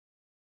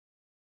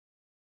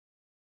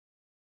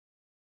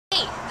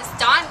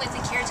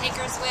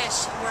Caretaker's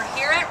Wish. We're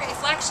here at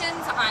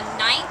Reflections on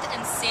 9th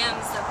and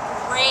Sims, a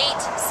great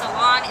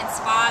salon and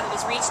spa that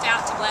was reached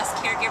out to bless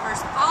caregivers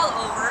all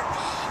over.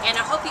 And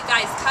I hope you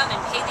guys come and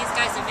pay these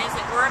guys a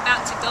visit. We're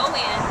about to go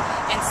in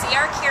and see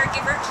our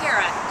caregiver,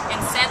 Kara,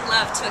 and send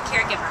love to a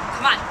caregiver.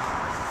 Come on.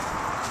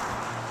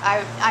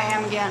 I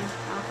am again.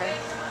 Okay.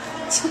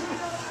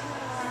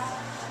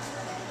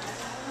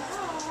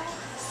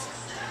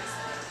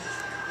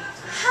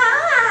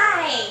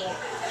 Hi!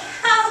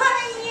 How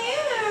are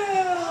you?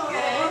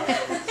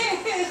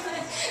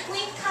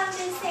 We've come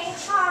to say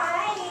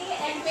hi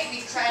and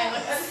Maybe try and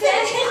look at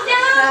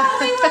no,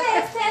 we want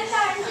to send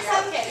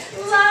some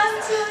love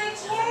to a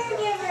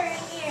caregiver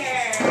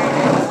here.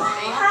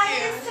 Hi,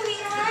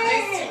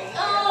 sweetheart.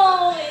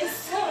 Oh, it's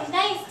so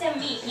nice to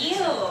meet you.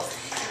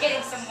 You're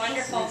getting some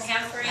wonderful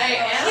pampering. I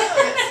am.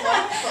 It's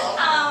wonderful.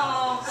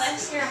 Oh,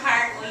 bless your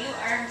heart. Well, you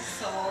are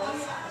so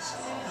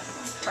special.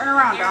 Turn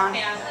around, Your Dawn.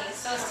 family is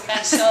so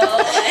special.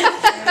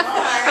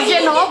 I'm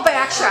getting all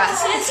back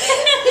shots.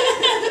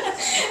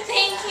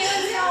 Thank you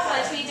so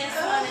much. We just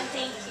want to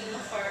thank you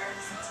for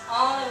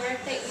all the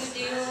work that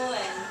you do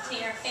and to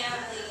your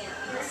family. And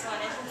we just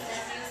wanted to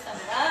send you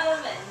some love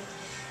and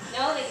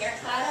know that you're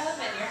thought of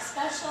and you're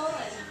special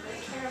and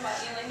we care about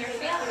you and your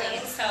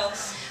family. And so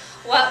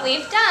what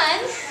we've done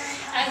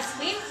is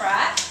we've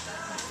brought,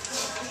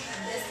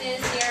 this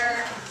is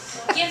your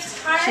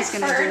gift card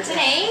for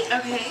today.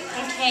 Okay.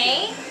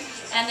 Okay.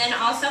 And then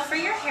also for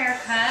your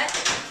haircut.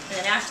 And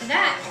then after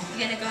that,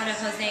 you're going to go to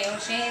Jose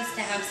O'Shea's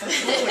to have some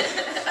food,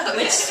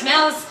 which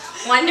smells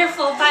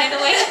wonderful, by the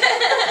way.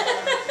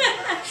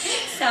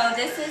 So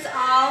this is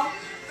all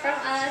from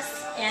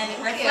us and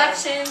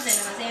Reflections and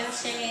Jose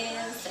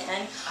O'Shea's.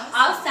 And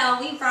also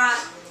we brought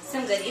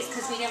some goodies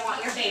because we didn't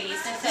want your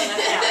babies to feel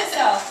left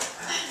out.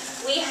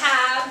 So we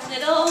have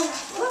little,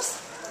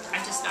 whoops, I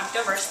just knocked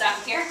over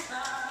stuff here.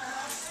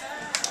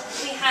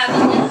 We have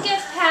a little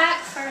gift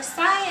pack for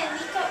Sai and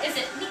Nico. Is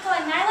it Nico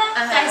and Nyla?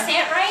 Did I say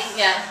it right?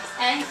 Yeah.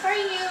 And for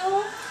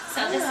you.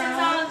 So this is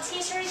all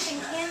t-shirts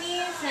and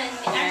candies and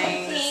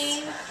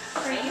everything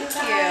for you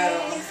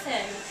guys.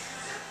 And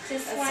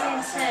just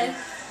wanted to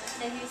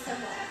send you some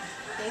love.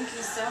 Thank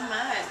you so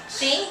much.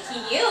 Thank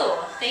you.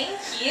 Thank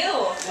you.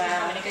 Wow. You're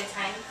having a good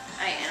time?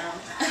 I am.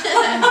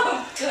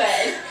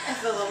 Good. I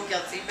feel a little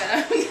guilty, but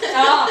I'm good.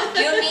 Oh,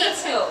 you need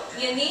to.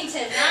 You need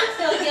to not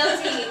feel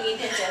guilty. You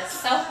need to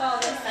just soak all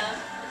this up.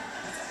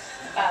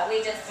 But we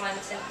just want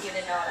you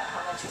to know that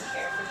how much we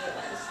care for you.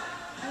 And,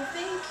 Oh,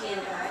 thank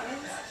you, guys.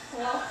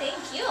 well,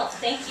 thank you.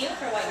 Thank you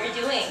for what you're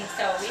doing.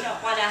 So we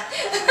don't want to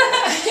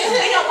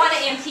we don't want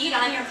to impede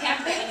on your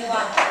pampering any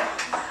longer.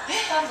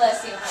 God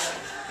bless you,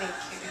 honey. Thank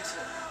you,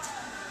 too.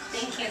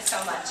 Thank you so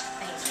much.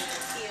 Thank you.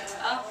 Thank you.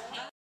 Oh.